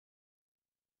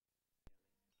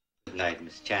Good night,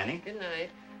 Miss Channing. Good night.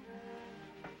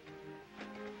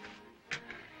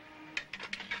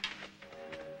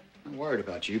 I'm worried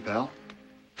about you, pal.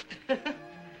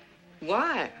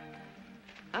 Why?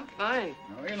 I'm fine.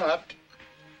 No, you're not.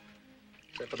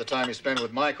 Except for the time you spend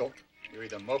with Michael. You're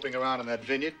either moping around in that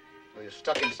vineyard, or you're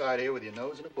stuck inside here with your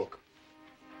nose in a book.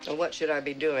 So what should I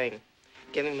be doing?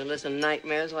 Giving Melissa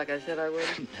nightmares like I said I would?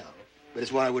 No, but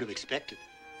it's what I would have expected.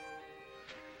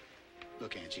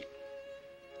 Look, Angie,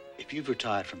 if you've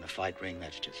retired from the fight ring,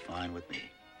 that's just fine with me.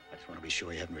 I just want to be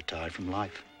sure you haven't retired from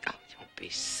life. Oh, don't be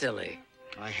silly.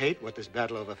 I hate what this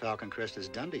battle over Falcon Crest has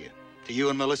done to you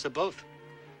and Melissa both.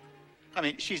 I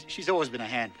mean, she's always been a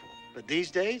handful, but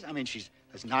these days, I mean, she's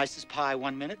as nice as pie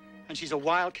one minute, and she's a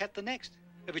wildcat the next.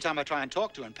 Every time I try and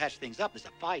talk to her and patch things up, there's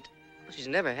a fight. Well, she's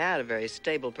never had a very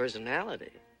stable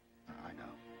personality. I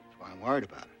know. That's why I'm worried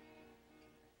about her.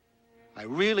 I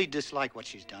really dislike what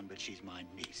she's done, but she's my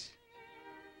niece.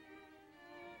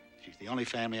 She's the only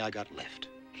family I got left.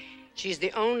 She's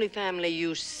the only family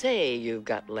you say you've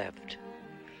got left.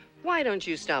 Why don't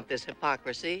you stop this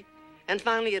hypocrisy and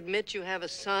finally admit you have a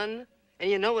son and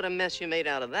you know what a mess you made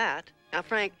out of that? Now,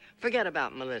 Frank, forget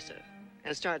about Melissa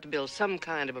and start to build some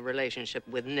kind of a relationship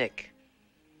with Nick.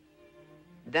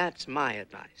 That's my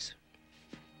advice.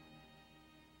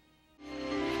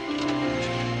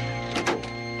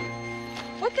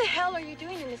 What the hell are you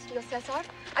doing in this deal, Cesar?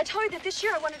 I told you that this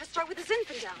year I wanted to start with the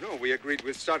Zinfandel. No, we agreed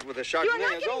we'd start with the Chardonnay. You're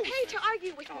not as getting always. paid to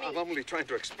argue with me. I'm only trying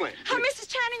to explain. How Mrs.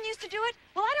 Channing used to do it?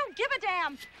 Well, I don't give a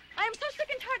damn. I am so sick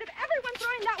and tired of everyone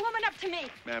throwing that woman up to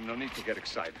me. Ma'am, no need to get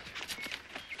excited.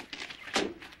 How's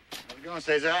it going,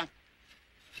 Cesar?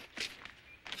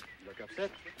 You look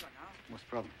upset. What's the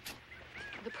problem?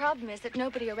 The problem is that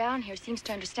nobody around here seems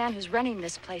to understand who's running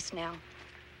this place now.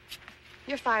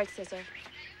 You're fired, Cesar.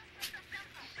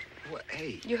 What?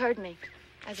 Hey. You heard me,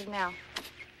 as of now.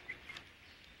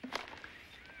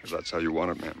 If that's how you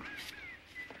want it, ma'am.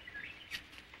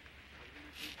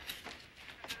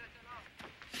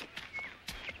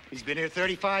 He's been here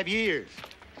 35 years.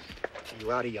 Are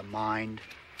you out of your mind?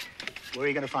 Where are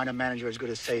you going to find a manager as good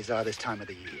as Cesar this time of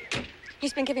the year?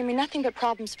 He's been giving me nothing but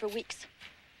problems for weeks.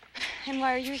 And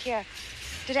why are you here?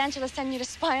 Did Angela send you to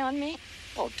spy on me?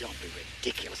 Oh, don't be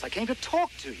ridiculous. I came to talk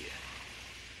to you.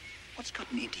 What's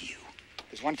gotten into you?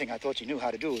 There's one thing I thought you knew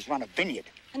how to do was run a vineyard.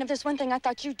 And if there's one thing I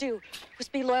thought you'd do, was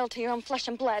be loyal to your own flesh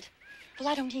and blood. Well,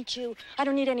 I don't need you. I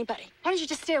don't need anybody. Why don't you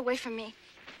just stay away from me?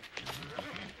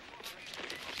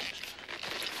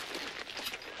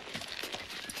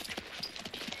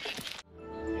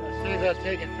 Cesar's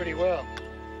taken pretty well.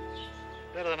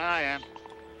 Better than I am.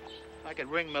 I could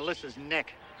wring Melissa's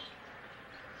neck.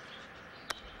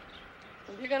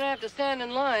 Well, you're gonna have to stand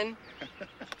in line.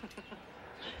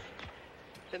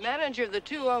 The manager of the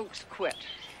Two Oaks quit.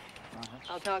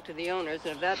 I'll talk to the owners,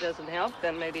 and if that doesn't help,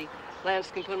 then maybe Lance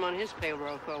can put him on his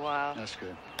payroll for a while. That's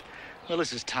good.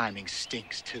 Melissa's timing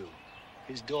stinks, too.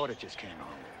 His daughter just came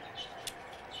home.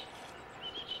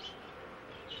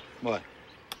 What?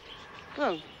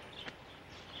 Well,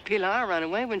 Pilar ran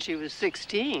away when she was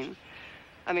 16.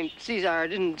 I mean, Cesar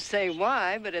didn't say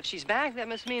why, but if she's back, that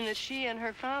must mean that she and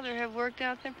her father have worked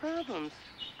out their problems.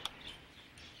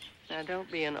 Now,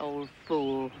 don't be an old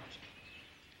fool.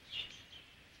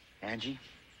 Angie,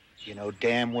 you know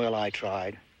damn well I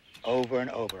tried. Over and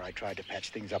over, I tried to patch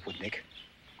things up with Nick.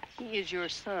 He is your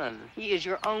son. He is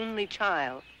your only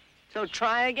child. So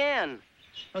try again.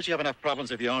 Don't you have enough problems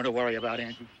of your own to worry about,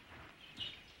 Angie?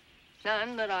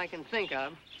 None that I can think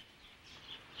of.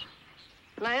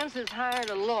 Lance has hired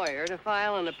a lawyer to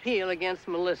file an appeal against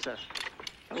Melissa.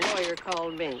 A lawyer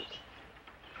called me.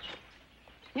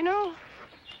 You know,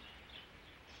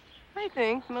 I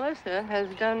think Melissa has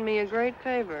done me a great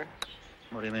favor.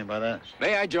 What do you mean by that?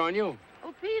 May I join you?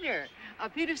 Oh, Peter.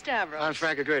 Peter Stavros. I'm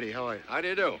Frank O'Grady. How are you? How do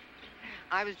you do?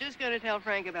 I was just going to tell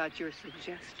Frank about your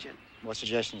suggestion. What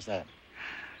suggestion is that?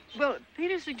 Well,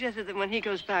 Peter suggested that when he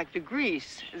goes back to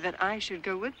Greece, that I should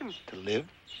go with him. To live?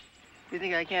 You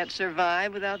think I can't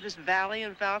survive without this valley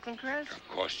and Falcon Crest? Of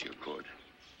course you could.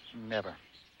 Never.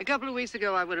 A couple of weeks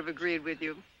ago, I would have agreed with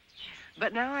you.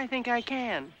 But now I think I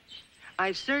can.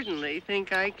 I certainly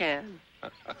think I can.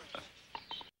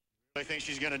 I think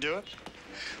she's gonna do it?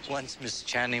 Once Miss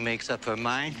Channing makes up her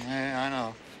mind. Yeah, I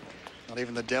know. Not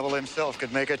even the devil himself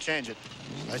could make her change it.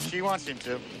 Unless she wants him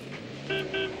to.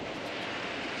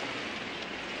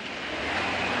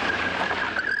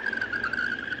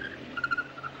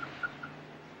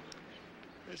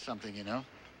 There's something, you know.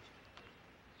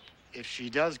 If she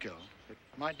does go, it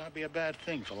might not be a bad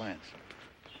thing for Lance.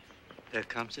 There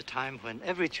comes a time when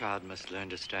every child must learn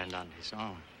to stand on his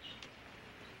own.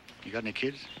 You got any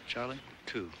kids, Charlie?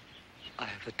 2. I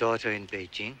have a daughter in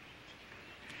Beijing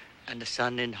and a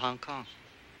son in Hong Kong.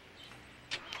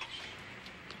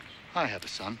 I have a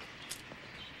son.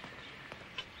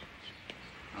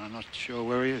 I'm not sure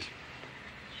where he is.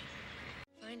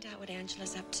 Find out what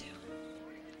Angela's up to.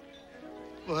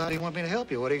 Well, how do you want me to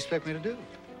help you? What do you expect me to do?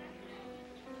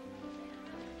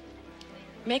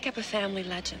 Make up a family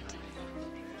legend.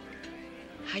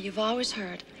 How you've always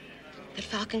heard that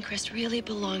Falcon Crest really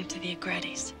belonged to the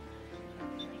Agrettis.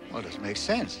 Well, it doesn't make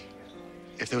sense.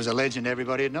 If there was a legend,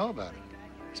 everybody would know about it,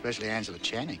 especially Angela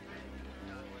Channing.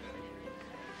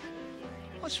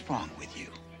 What's wrong with you?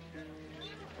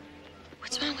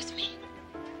 What's wrong with me?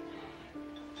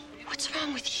 What's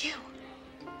wrong with you?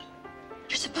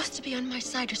 You're supposed to be on my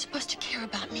side. You're supposed to care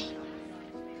about me.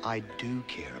 I do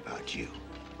care about you.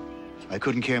 I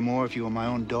couldn't care more if you were my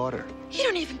own daughter. You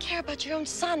don't even care about your own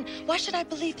son. Why should I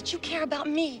believe that you care about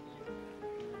me?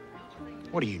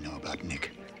 What do you know about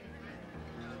Nick?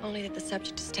 Only that the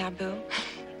subject is taboo.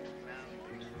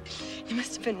 You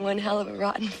must have been one hell of a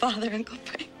rotten father, Uncle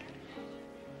Frank.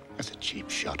 That's a cheap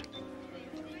shot.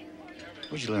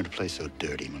 Where'd you learn to play so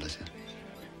dirty, Melissa?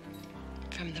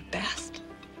 From the best.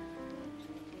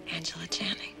 Angela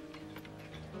Channing.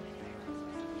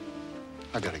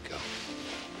 I gotta go.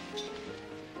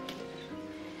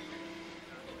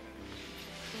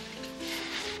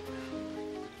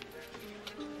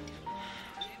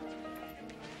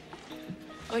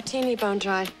 Martini, bone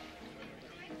dry.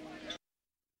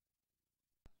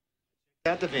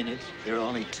 At the vineyards, there are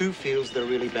only 2 fields that are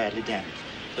really badly damaged.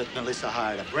 But Melissa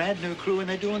hired a brand new crew and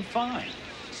they're doing fine.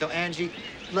 So, Angie,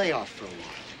 lay off for a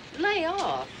while. Lay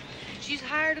off? She's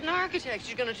hired an architect.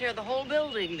 She's going to tear the whole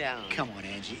building down. Come on,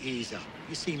 Angie, ease up.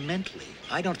 You see, mentally,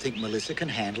 I don't think Melissa can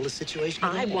handle a situation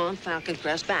I anymore. want Falcon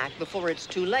Crest back before it's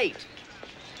too late.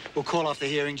 We'll call off the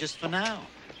hearing just for now.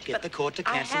 Get the court to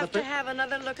cancel I have to have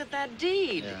another look at that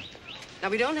deed. Yeah. Now,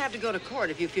 we don't have to go to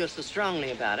court if you feel so strongly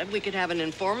about it. We could have an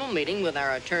informal meeting with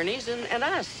our attorneys and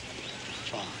us.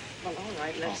 Fine. Well, all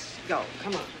right, let's go.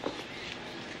 Come on.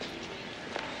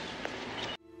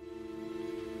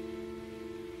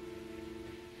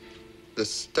 The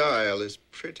style is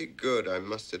pretty good, I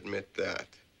must admit that.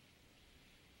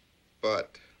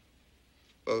 But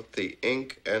both the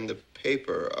ink and the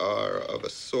paper are of a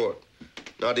sort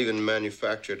not even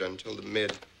manufactured until the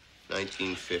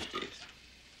mid-1950s.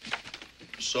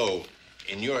 So,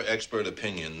 in your expert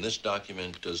opinion, this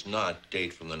document does not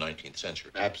date from the 19th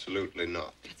century? Absolutely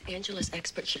not. That's Angela's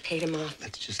expert. She paid him off.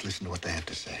 Let's just listen to what they have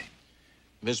to say.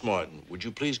 Miss Martin, would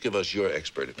you please give us your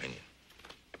expert opinion?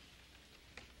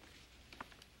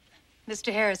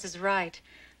 Mr. Harris is right.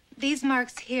 These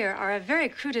marks here are a very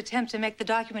crude attempt to make the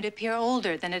document appear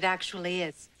older than it actually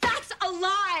is. That's a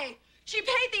lie! She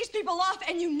paid these people off,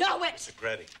 and you know it!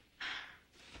 Ready.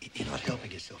 You're not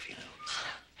helping yourself, you know.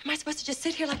 Am I supposed to just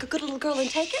sit here like a good little girl and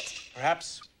take it?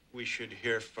 Perhaps we should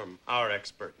hear from our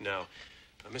expert now.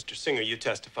 Mr. Singer, you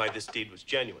testified this deed was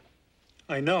genuine.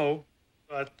 I know,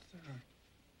 but...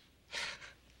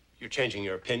 You're changing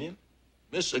your opinion?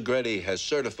 Miss Agretti has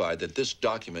certified that this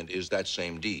document is that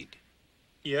same deed.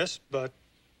 Yes, but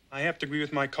I have to agree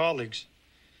with my colleagues.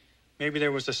 Maybe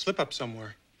there was a slip-up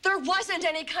somewhere. There wasn't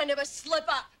any kind of a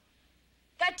slip-up.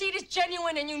 That deed is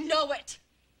genuine, and you know it.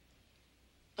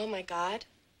 Oh, my God.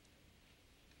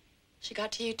 She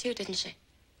got to you, too, didn't she?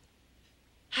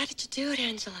 How did you do it,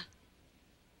 Angela?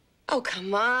 Oh,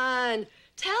 come on.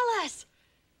 Tell us,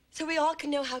 so we all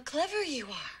can know how clever you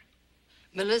are.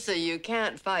 Melissa, you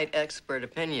can't fight expert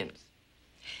opinions.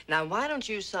 Now, why don't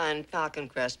you sign Falcon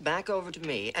Crest back over to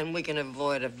me, and we can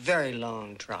avoid a very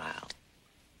long trial.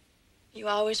 You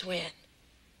always win.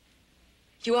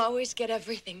 You always get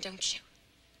everything, don't you?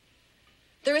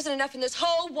 There isn't enough in this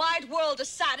whole wide world to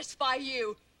satisfy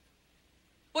you.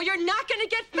 Well, you're not gonna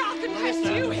get Falcon Crest,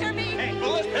 do you hear me? Hey,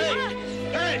 Melissa!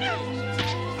 Hey! Hey!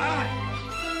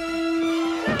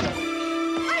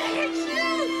 I hate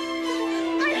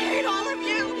you! I hate all of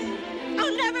you!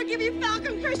 I'll never give you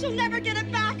Falcon Crest. You'll never get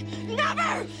it back.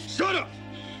 Never! Shut up!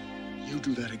 You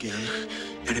do that again,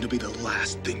 and it'll be the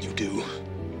last thing you do.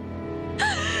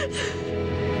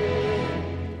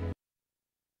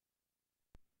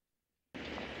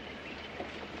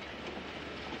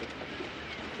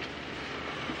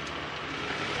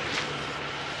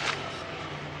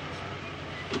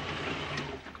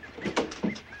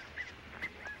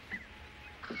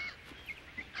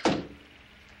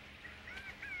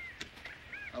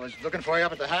 I was looking for you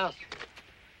up at the house.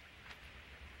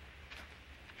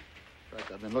 In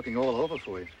fact, I've been looking all over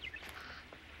for you.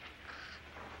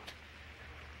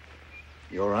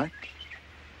 You all right?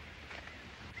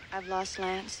 I've lost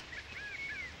Lance.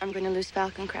 I'm going to lose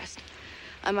Falcon Crest.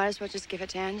 I might as well just give it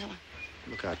to Angela.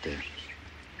 Look out there.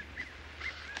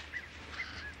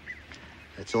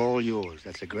 That's all yours.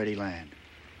 That's Agretti land.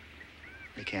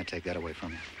 They can't take that away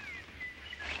from you.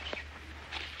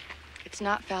 It's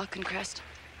not Falcon Crest.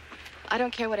 I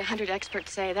don't care what 100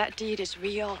 experts say. That deed is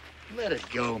real. Let it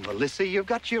go, Melissa. You've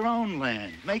got your own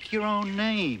land. Make your own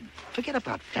name. Forget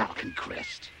about Falcon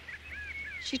Crest.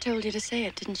 She told you to say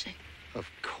it, didn't she? Of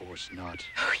course not.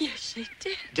 Oh, yes, she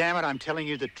did. Damn it, I'm telling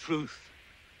you the truth.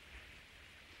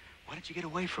 Why don't you get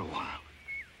away for a while?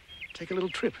 Take a little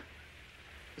trip.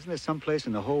 Isn't there some place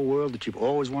in the whole world that you've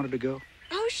always wanted to go?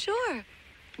 Oh, sure.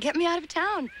 Get me out of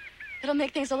town. It'll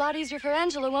make things a lot easier for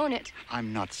Angela, won't it?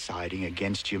 I'm not siding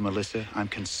against you, Melissa. I'm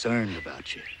concerned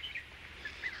about you.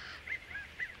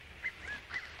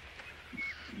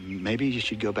 Maybe you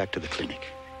should go back to the clinic.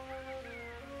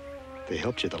 They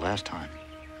helped you the last time.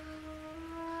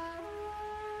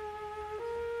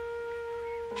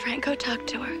 Franco, talk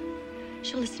to her.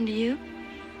 She'll listen to you,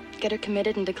 get her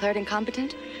committed and declared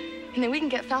incompetent, and then we can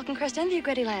get Falcon Crest and the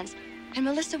Agretti lands, and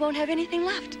Melissa won't have anything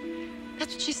left.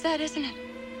 That's what she said, isn't it?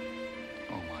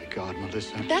 Oh, my God,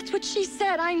 Melissa. That's what she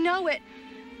said. I know it.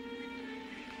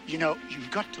 You know,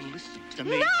 you've got to listen to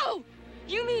me. No!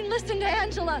 You mean listen to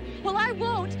Angela? Well, I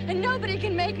won't, and nobody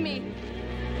can make me.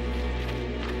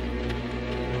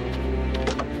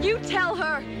 You tell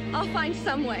her. I'll find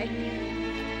some way.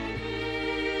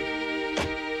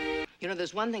 You know,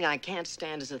 there's one thing I can't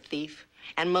stand as a thief,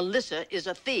 and Melissa is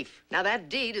a thief. Now, that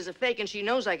deed is a fake, and she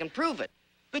knows I can prove it.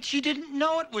 But she didn't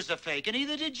know it was a fake, and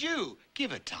neither did you.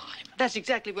 Give it time. That's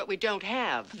exactly what we don't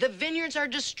have. The vineyards are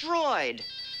destroyed.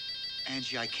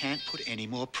 Angie, I can't put any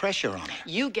more pressure on her.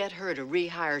 You get her to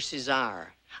rehire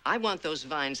Cesar. I want those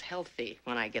vines healthy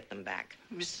when I get them back.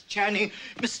 Mrs. Channing,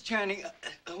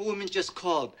 a woman just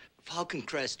called. Falcon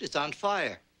Crest is on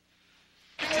fire.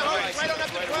 Right on up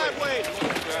the driveway.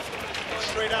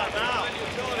 Straight out now.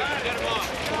 Get him off.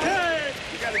 Hey!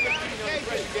 You got a good thing on the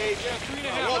Crest gauge.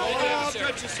 Yeah, 3.5.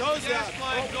 Stretch his hose out.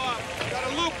 Got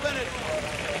a loop in it.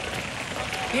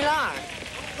 Pilar,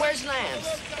 where's Lance?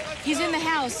 He's in the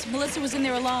house. Melissa was in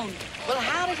there alone. Well,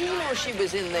 how did he know she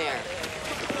was in there?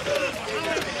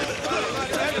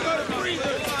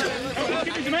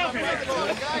 Give me some help here.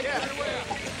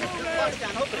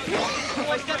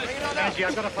 Angie,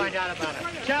 I've got to find out about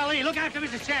her. Charlie, look after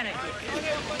Mrs. Channing.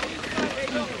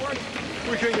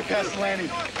 We couldn't get past the landing.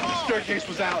 The staircase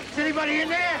was out. Is anybody in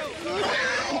there?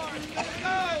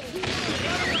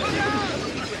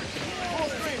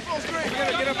 Full screen. We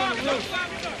gotta get up on the roof.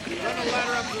 Run the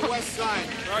ladder up to the west side.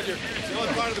 Roger. It's the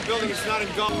only part of the building that's not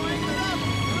engulfed.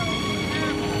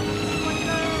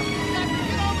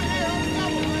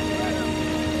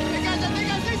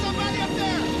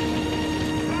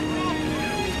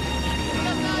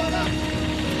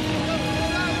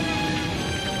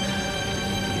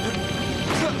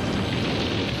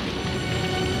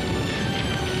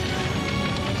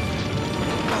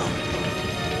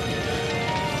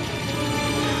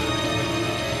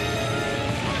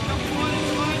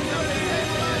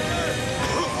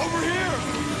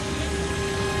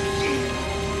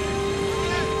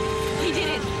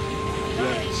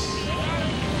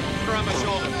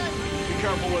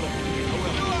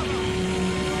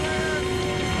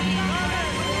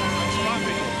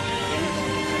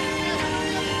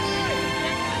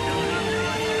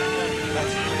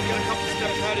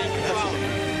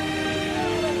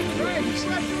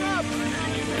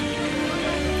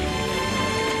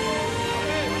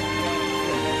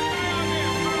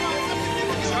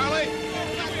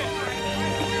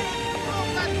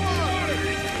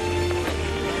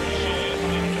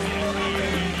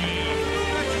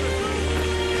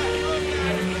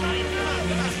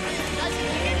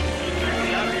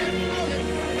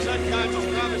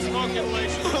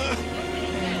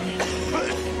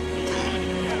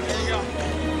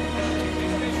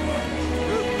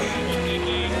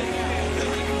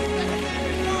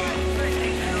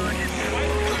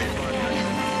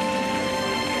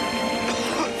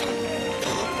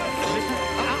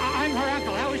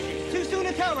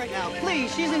 Right now,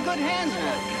 please, she's in good hands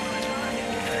now.